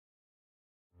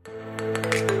There's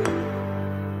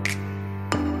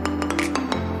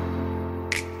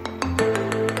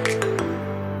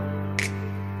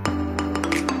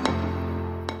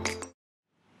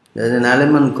an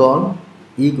element called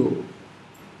ego.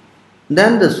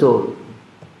 Then the soul.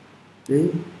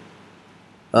 See?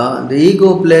 The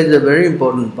ego plays a very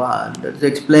important part. That's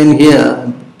explained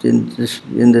here in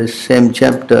this same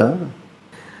chapter.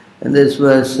 In this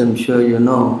verse, I'm sure you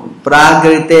know,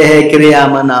 Prakritehe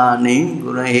kriyamanani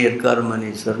gunahir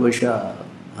karmani sarvasha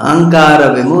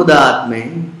ahankara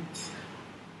vimudatme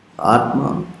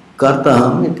atma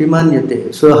kartaham iti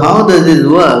manyate. So how does this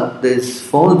work? This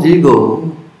false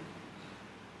ego,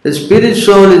 the spirit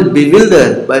soul is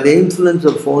bewildered by the influence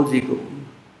of false ego,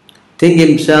 think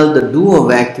himself the doer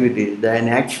of activities that in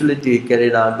actuality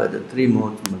carried out by the three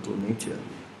modes of material nature.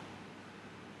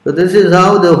 So this is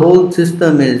how the whole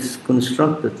system is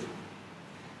constructed.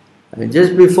 And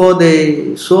just before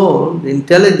the soul, the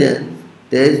intelligence,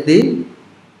 there is the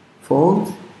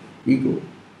false ego.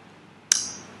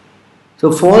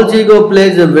 So false ego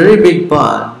plays a very big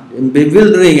part in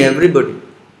bewildering everybody.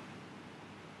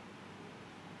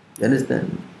 You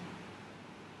understand?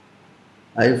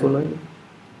 Are you following?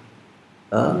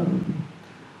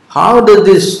 How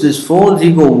does this false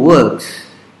ego works?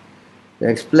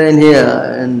 They explain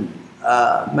here in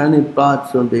many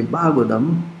parts of the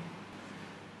Bhagavatam.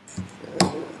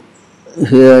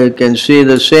 Here you can see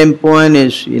the same point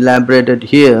is elaborated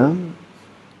here.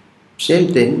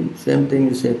 Same thing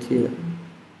is said here.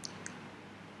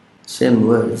 Same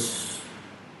verse.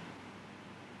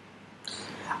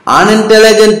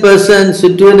 Unintelligent person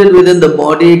situated within the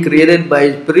body created by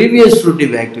his previous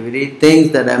fruitive activity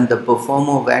thinks that I am the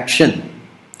performer of action.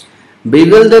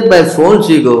 Bewildered by false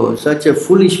ego, such a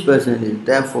foolish person is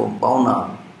therefore bound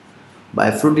up by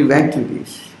fruitive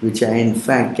activities, which are in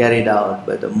fact carried out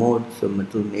by the modes of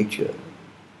material nature.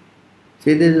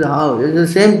 See, this is how, it's the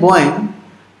same point,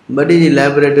 but it is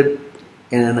elaborated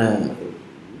in a,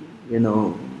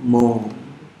 more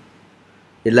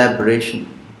elaboration.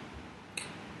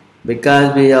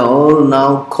 Because we are all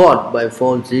now caught by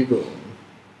false ego.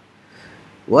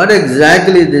 What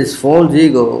exactly this false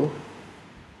ego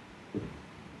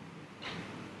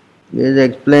is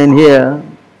explained here,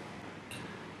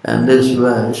 and this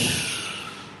verse,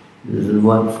 this is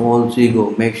what false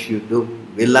ego makes you do.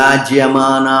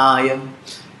 Vilajyamanaya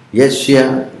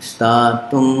yasya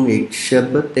statum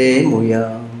ikshapate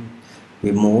muya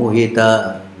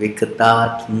vimohita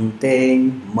vikatatante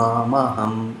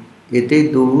mamaham iti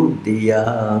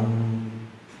dudhiya.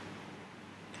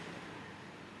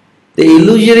 The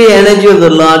illusory energy of the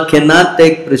Lord cannot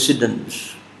take precedence.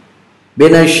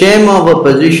 Being ashamed of her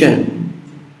position,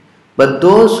 but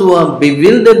those who are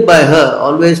bewildered by her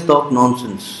always talk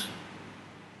nonsense,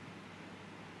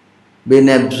 being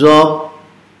absorbed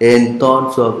in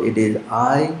thoughts of it is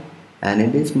I and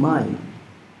it is mine.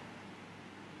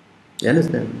 You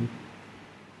understand?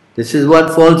 This is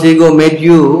what false ego made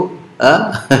you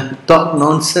talk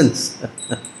nonsense.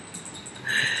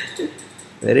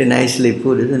 Very nicely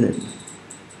put, isn't it?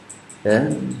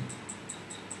 Yeah?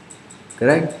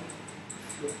 Correct?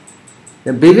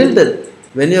 You're bewildered.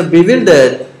 When you're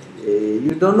bewildered,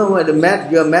 you don't know what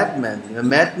you're a madman. A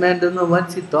madman doesn't know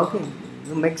what he's talking. It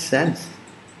doesn't make sense.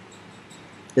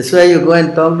 That's why you go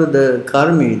and talk to the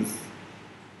karmis.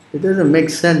 It doesn't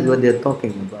make sense what they're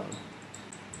talking about.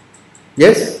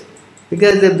 Yes?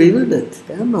 Because they're bewildered.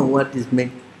 They don't know what is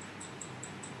making.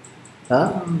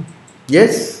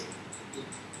 Yes?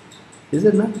 Is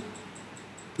it not?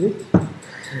 Yes?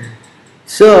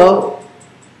 So,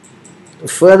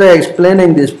 further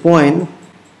explaining this point,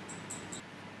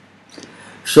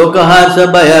 Shokaha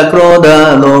sabhaya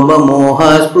krodha lobha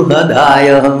moha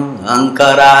spruhadaya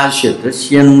ankarasya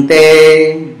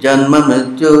drishyante janma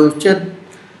mrityu chat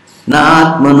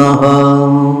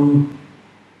natmanaha.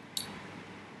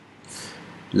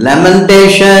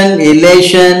 Lamentation,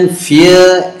 elation,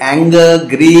 fear, anger,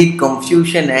 greed,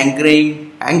 confusion,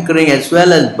 anchoring as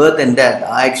well as birth and death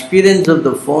are experience of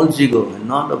the false ego and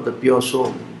not of the pure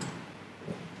soul.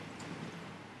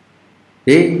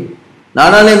 See?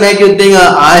 Not only make you think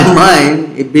I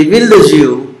mine, it bewilders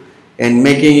you and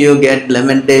making you get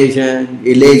lamentation,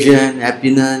 elation,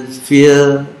 happiness,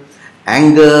 fear,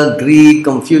 anger, greed,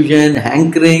 confusion,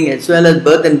 hankering as well as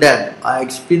birth and death are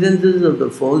experiences of the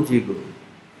false ego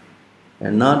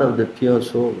and not of the pure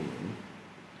soul.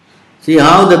 See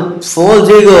how the false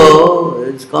ego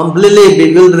is completely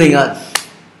bewildering us.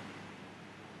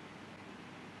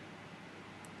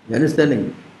 You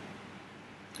understanding?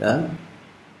 Yeah?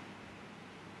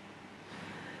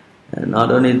 And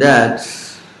not only that,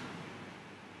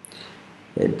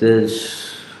 it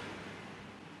is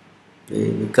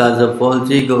Because of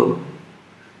false ego.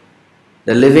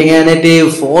 The living entity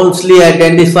falsely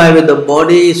identify with the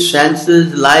body,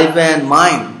 senses, life and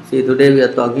mind. See, today we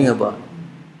are talking about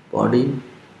body,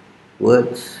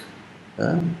 words,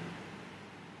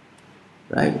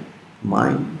 right,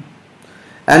 mind.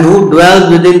 And who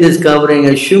dwells within this covering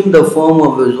assume the form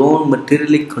of his own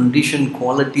materially conditioned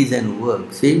qualities and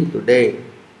work. See, today,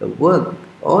 the work,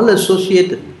 all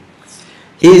associated.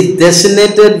 He is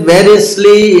designated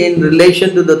variously in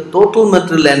relation to the total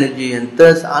material energy, and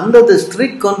thus under the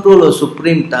strict control of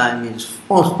Supreme Time is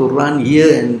forced to run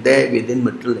here and there within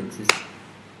material existence.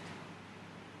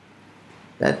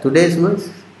 That today's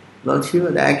verse, Lord Shiva,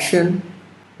 the action,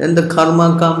 then the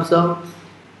karma comes out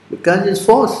because it's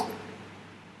forced.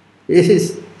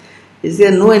 Is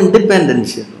there no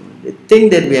independence? They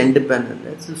think that we are independent.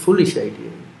 That's a foolish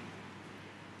idea.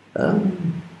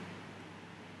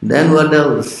 Then what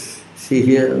else? See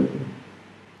here.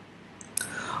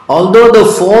 Although the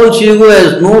false ego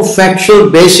has no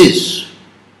factual basis,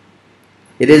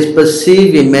 it is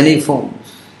perceived in many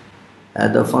forms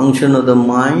as the function of the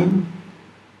mind,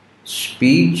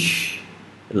 speech,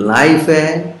 life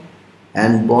air,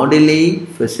 and bodily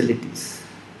facilities.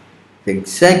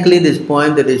 Exactly this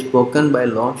point that is spoken by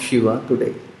Lord Shiva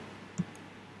today.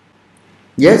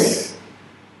 Yes?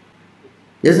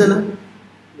 Yes or no?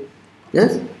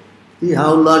 Yes? See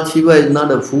how Lord Shiva is not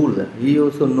a fool. He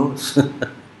also knows.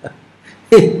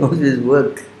 He knows his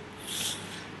work.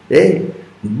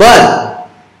 But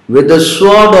with the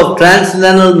sword of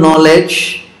transcendental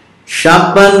knowledge,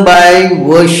 sharpened by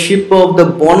worship of the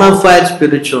bona fide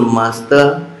spiritual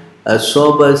master, a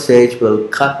sober sage will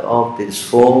cut off this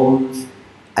false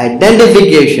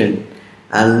identification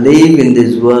and live in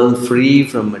this world free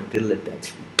from material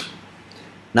attachment.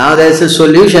 Now there is a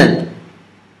solution.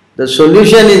 The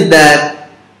solution is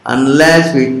that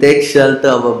unless we take shelter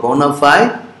of a bona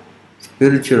fide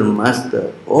spiritual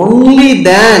master, only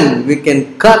then we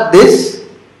can cut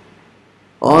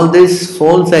all this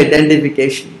false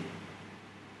identification.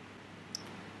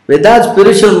 Without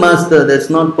spiritual master, that's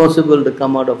not possible to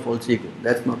come out of false ego.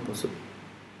 That's not possible.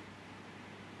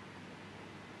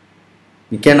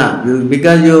 You cannot,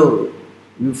 because you're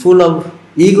full of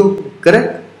ego,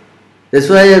 correct? That's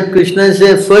why Krishna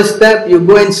says, first step, you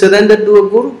go and surrender to a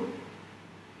guru.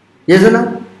 Yes or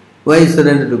not? Why you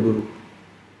surrender to guru?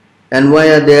 And why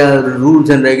are there rules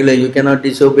and regulations? You cannot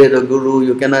disobey the guru,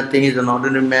 you cannot think he's an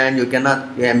ordinary man, you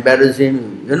cannot embarrass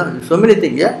him, so many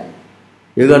things, yeah?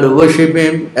 You got to worship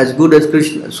him as good as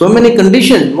Krishna. So many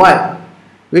conditions. Why?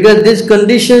 Because these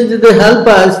conditions will help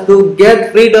us to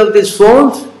get rid of this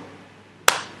false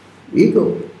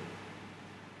ego.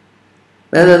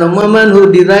 Whereas the moment who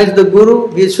derides the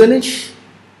guru, he is finished.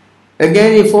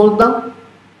 Again he falls down.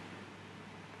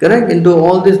 Correct? Into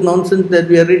all this nonsense that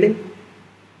we are reading.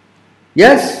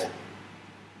 Yes?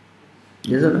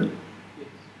 Yes or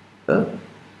not?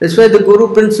 That's why the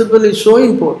guru principle is so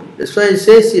important. That's why it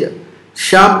says here,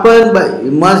 sharpened by,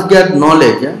 you must get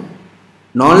knowledge.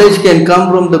 Knowledge can come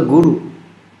from the guru.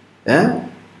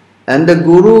 And the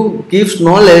guru gives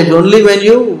knowledge only when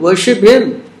you worship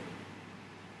him.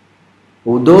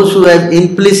 Those who have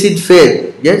implicit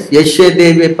faith, yes, yasya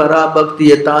deve para bhakti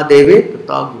yata deve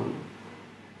tata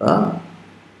guru.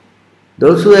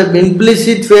 Those who have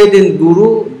implicit faith in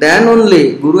Guru, then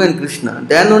only, Guru and Krishna,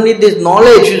 then only this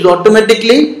knowledge is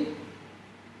automatically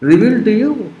revealed to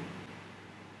you.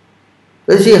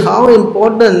 You see how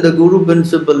important the Guru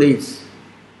principle is.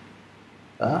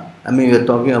 I mean, we are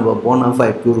talking about bona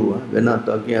fide Guru. We are not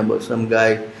talking about some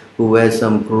guy who wears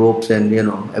some robes and,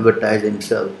 advertise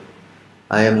himself.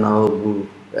 I am now a Guru.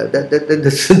 That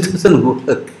doesn't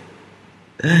work.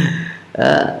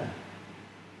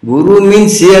 Guru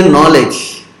means here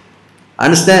knowledge.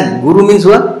 Understand? Guru means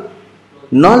what?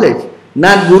 Knowledge.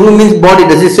 Not Guru means body.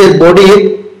 Does it say body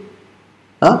here?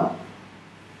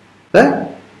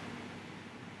 Right?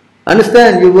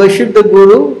 Understand? You worship the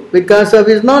Guru because of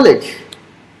his knowledge.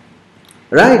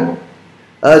 Right?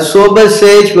 A sober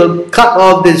sage will cut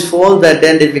off this false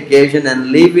identification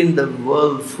and live in the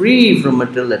world free from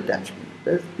material attachment.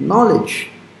 That's knowledge.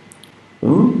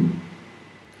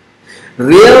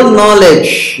 Real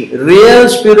knowledge, real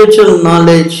spiritual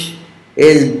knowledge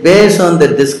is based on the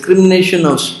discrimination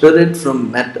of spirit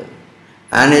from matter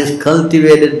and is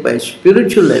cultivated by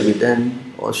spiritual evidence,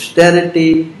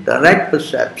 austerity, direct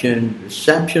perception,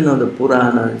 reception of the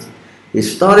Puranas,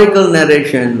 historical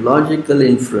narration, logical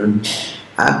inference,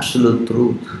 absolute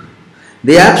truth.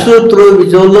 The absolute truth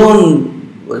which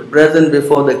alone was present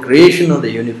before the creation of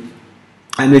the universe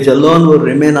and which alone will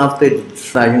remain after its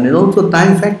destruction is also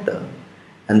time factor.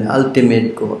 and the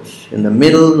ultimate cause. In the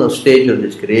middle of stage of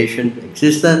this creation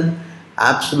existence,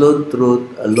 absolute truth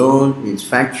alone is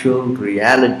factual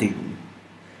reality.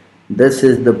 This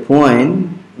is the point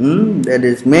that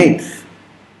is made.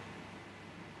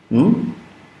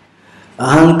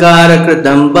 Ahankara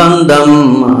kritam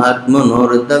bandham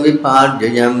atmanurta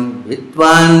viparjayam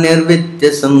vitvan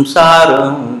nirvitya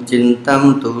samsaram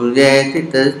chintam tulyeti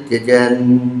tasyajan.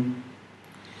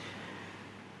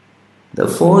 The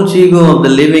false ego of the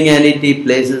living entity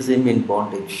places him in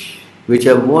bondage, which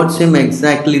awards him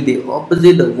exactly the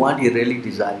opposite of what he really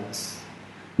desires.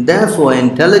 Therefore, an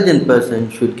intelligent person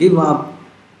should give up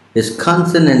his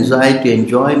constant anxiety to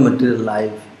enjoy material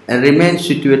life and remain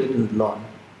situated in the Lord,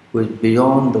 who is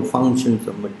beyond the functions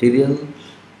of material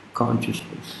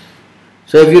consciousness.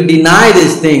 So if you deny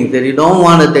these things, that you don't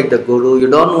want to take the Guru, you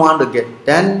don't want to get,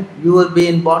 then you will be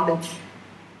in bondage.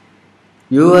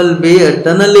 You will be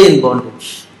eternally in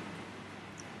bondage.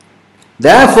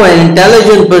 Therefore, an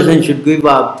intelligent person should give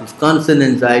up this constant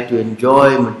anxiety to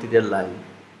enjoy material life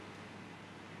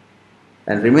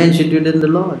and remain situated in the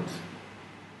Lord.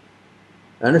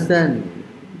 Understand?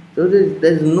 So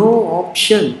there is no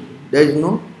option. There is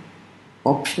no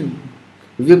option.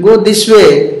 If you go this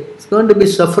way, it's going to be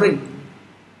suffering.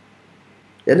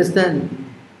 You understand?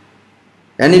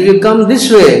 And if you come this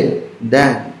way,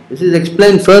 then this is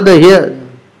explained further here.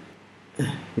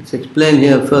 It's explained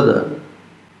here further.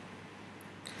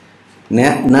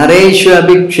 Naresha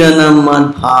abhikshanam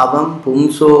madbhavam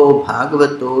pumso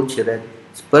bhagavato chirat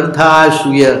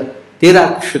spardhashya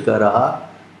tirakshakara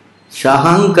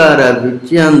shahankara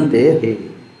vidyante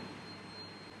he.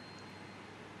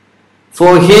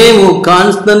 For him who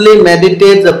constantly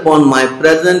meditates upon my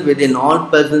presence within all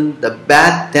presence, the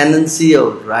bad tendency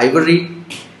of rivalry,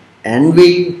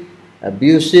 envy,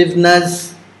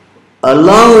 abusiveness,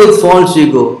 along with false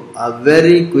ego, are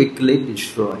very quickly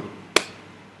destroyed.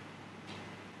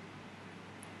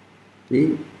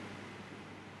 See,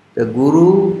 the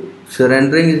Guru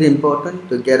surrendering is important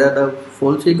to get out of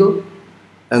false ego.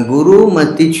 And Guru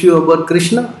must teach you about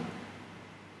Krishna.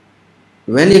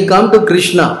 When you come to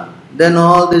Krishna, then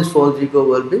all this false ego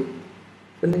will be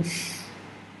finished.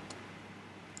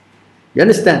 You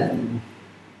understand?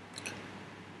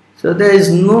 So there is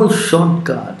no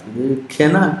shortcut. You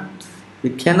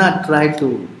cannot try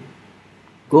to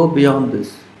go beyond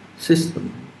this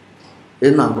system.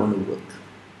 It's not going to work.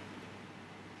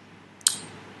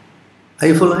 Are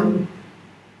you following?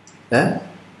 Yeah?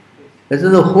 So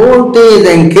the whole thing is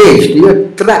engaged. You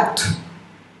are trapped.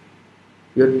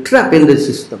 You are trapped in the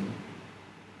system.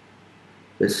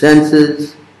 The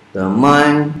senses, the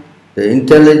mind, the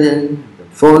intelligence, the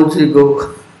false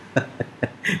ego.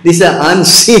 These are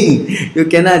unseen. You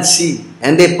cannot see.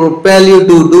 And they propel you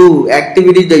to do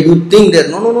activities that you think that,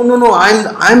 no,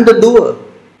 I'm the doer.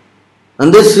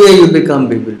 And this way you become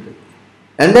bewildered.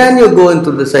 And then you go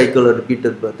into the cycle of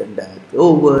repeated birth and death,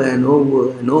 over and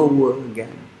over and over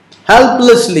again.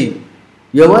 Helplessly.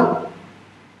 You are what?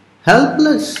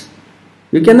 Helpless.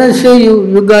 You cannot say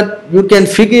you can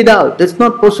figure it out. That's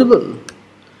not possible.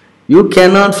 You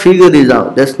cannot figure this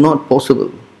out. That's not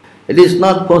possible. It is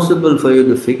not possible for you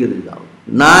to figure this out.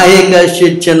 Nahika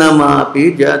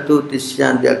shichanamapi jatu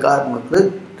tisyantya karma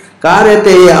krit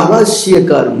karyate avasya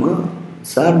karma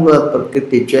sarva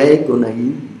prakriti jai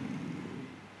gunayi.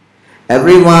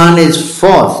 Everyone is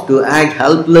forced to act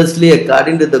helplessly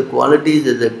according to the qualities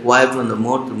as acquired from the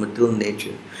modes of material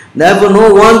nature. Therefore,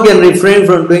 no one can refrain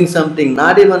from doing something,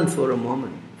 not even for a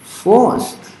moment.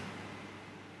 Forced.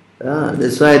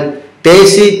 That's why,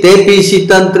 tepisi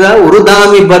tantra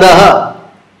urudami badaha.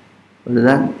 What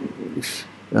is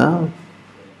that?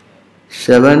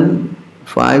 7,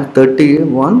 5,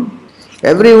 31.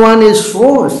 Everyone is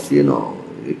forced,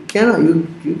 You cannot,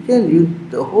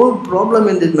 the whole problem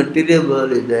in this material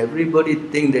world is that everybody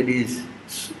thinks that he is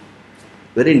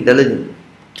very intelligent.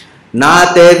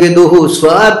 Na te viduhu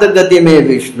swartha gati me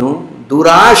Vishnu,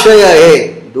 durashaya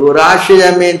he.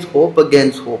 Durashaya means hope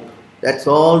against hope. That's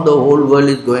all the whole world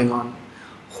is going on.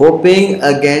 Hoping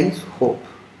against hope.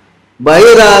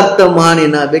 Bhairartha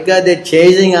manina, because they're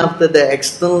chasing after the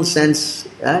external sense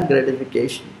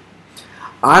gratification.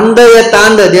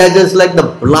 Andayatanda, they are just like the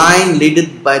blind,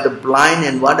 led by the blind,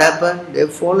 and what happened? They are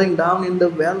falling down in the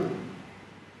well.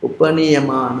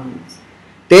 Upaniyamana.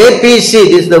 Tepisi,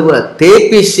 this is the word.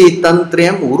 Tepisi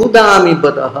tantriyam urudami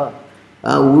badaha.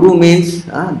 Uru means,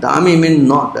 dami means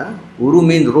not. Uru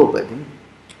means rope, I think.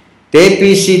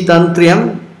 Tepisi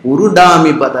tantriyam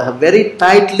urudami badaha. Very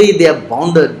tightly they are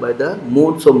bounded by the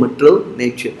modes of material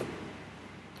nature.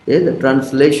 Okay, the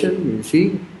translation, you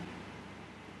see.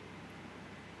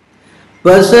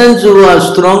 Persons who are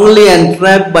strongly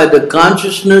entrapped by the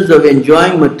consciousness of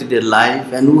enjoying material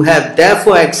life and who have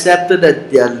therefore accepted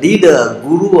as their leader,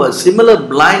 guru or similar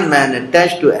blind man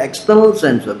attached to external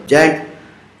sense objects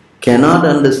cannot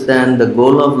understand the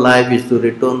goal of life is to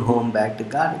return home back to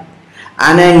Godhead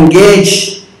and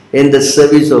engage in the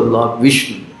service of Lord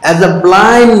Vishnu. As a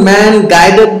blind man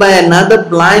guided by another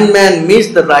blind man meets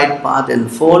the right path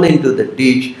and falls into the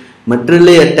ditch,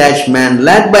 materially attached man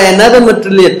led by another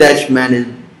materially attached man is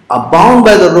bound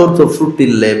by the roads of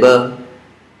fruitive labor,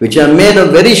 which are made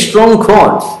of very strong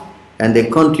cords, and they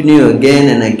continue again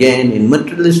and again in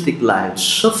materialistic life,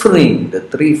 suffering the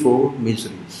threefold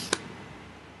miseries.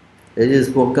 This is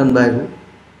spoken by who?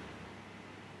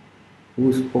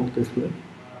 Who spoke this word?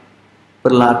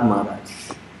 Prahlad Maharaj.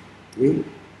 See?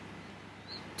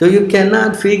 So you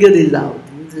cannot figure this out.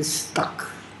 You're just stuck.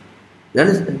 You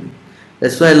understand?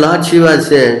 That's why Lord Shiva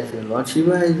says, Lord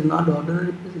Shiva is not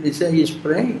ordinary person. He says he is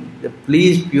praying that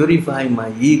please purify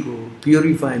my ego,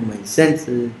 purify my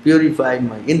senses, purify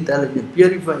my intelligence,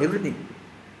 purify everything.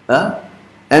 Huh?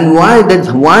 And why?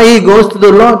 That's why he goes to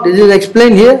the Lord. This is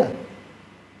explained here.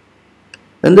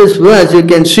 In this verse you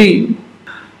can see,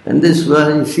 in this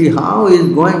verse you see how he is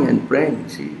going and praying.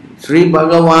 See, Sri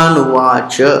Bhagavan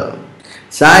Vacha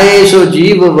Saesho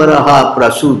Jiva Varaha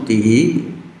Prasuti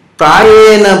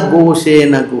Prayena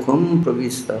Bosena Guham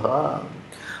Pravistaha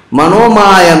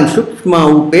Manomayam Sukshma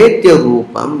Upetya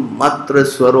Rupam Matra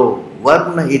Swaro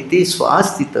Varna Iti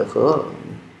Swastitaha.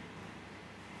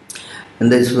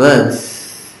 And this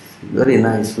verse, very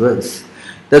nice verse.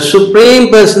 The Supreme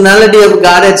Personality of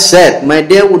Godhead said, my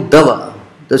dear Uddhava,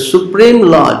 the Supreme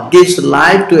Lord gives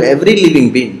life to every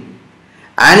living being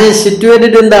and is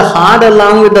situated in the heart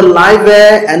along with the life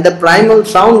air and the primal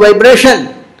sound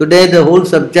vibration. Today the whole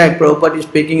subject Prabhupada is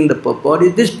speaking in the purport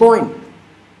is this point.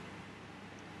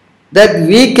 That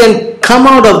we can come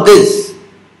out of this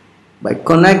by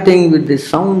connecting with the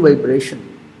sound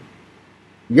vibration.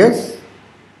 Yes?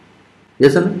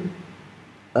 Yes or no?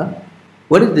 Huh?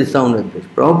 What is this sound vibration?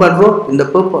 Prabhupada wrote in the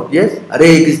purport, yes?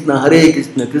 Hare Krishna,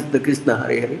 Krishna Krishna,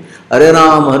 Hare Hare, Hare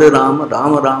Rama, Rama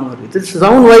Rama, Hare. This is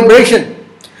sound vibration.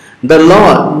 The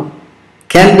Lord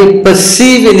can be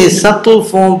perceived in His subtle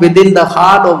form within the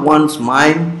heart of one's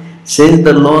mind, since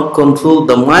the Lord controls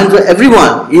the minds of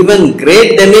everyone, even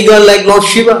great demigod like Lord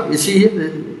Shiva. You see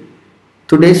here,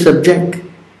 today's subject.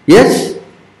 Yes?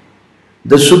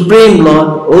 The Supreme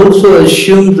Lord also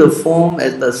assumes the form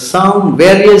as the sound,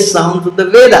 various sounds of the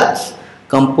Vedas,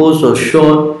 composed of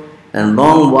short and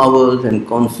long vowels and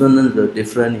consonants of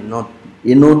different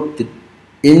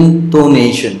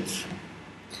intonations.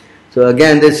 So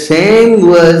again, the same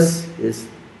verse is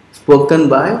spoken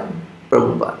by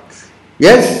Prabhupada.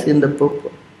 Yes, in the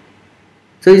purport.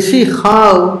 So you see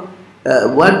how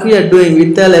what we are doing,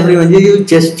 we tell everyone, you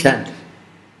just chant.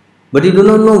 But you do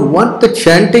not know what the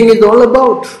chanting is all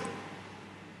about.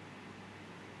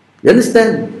 You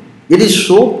understand? It is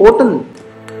so potent.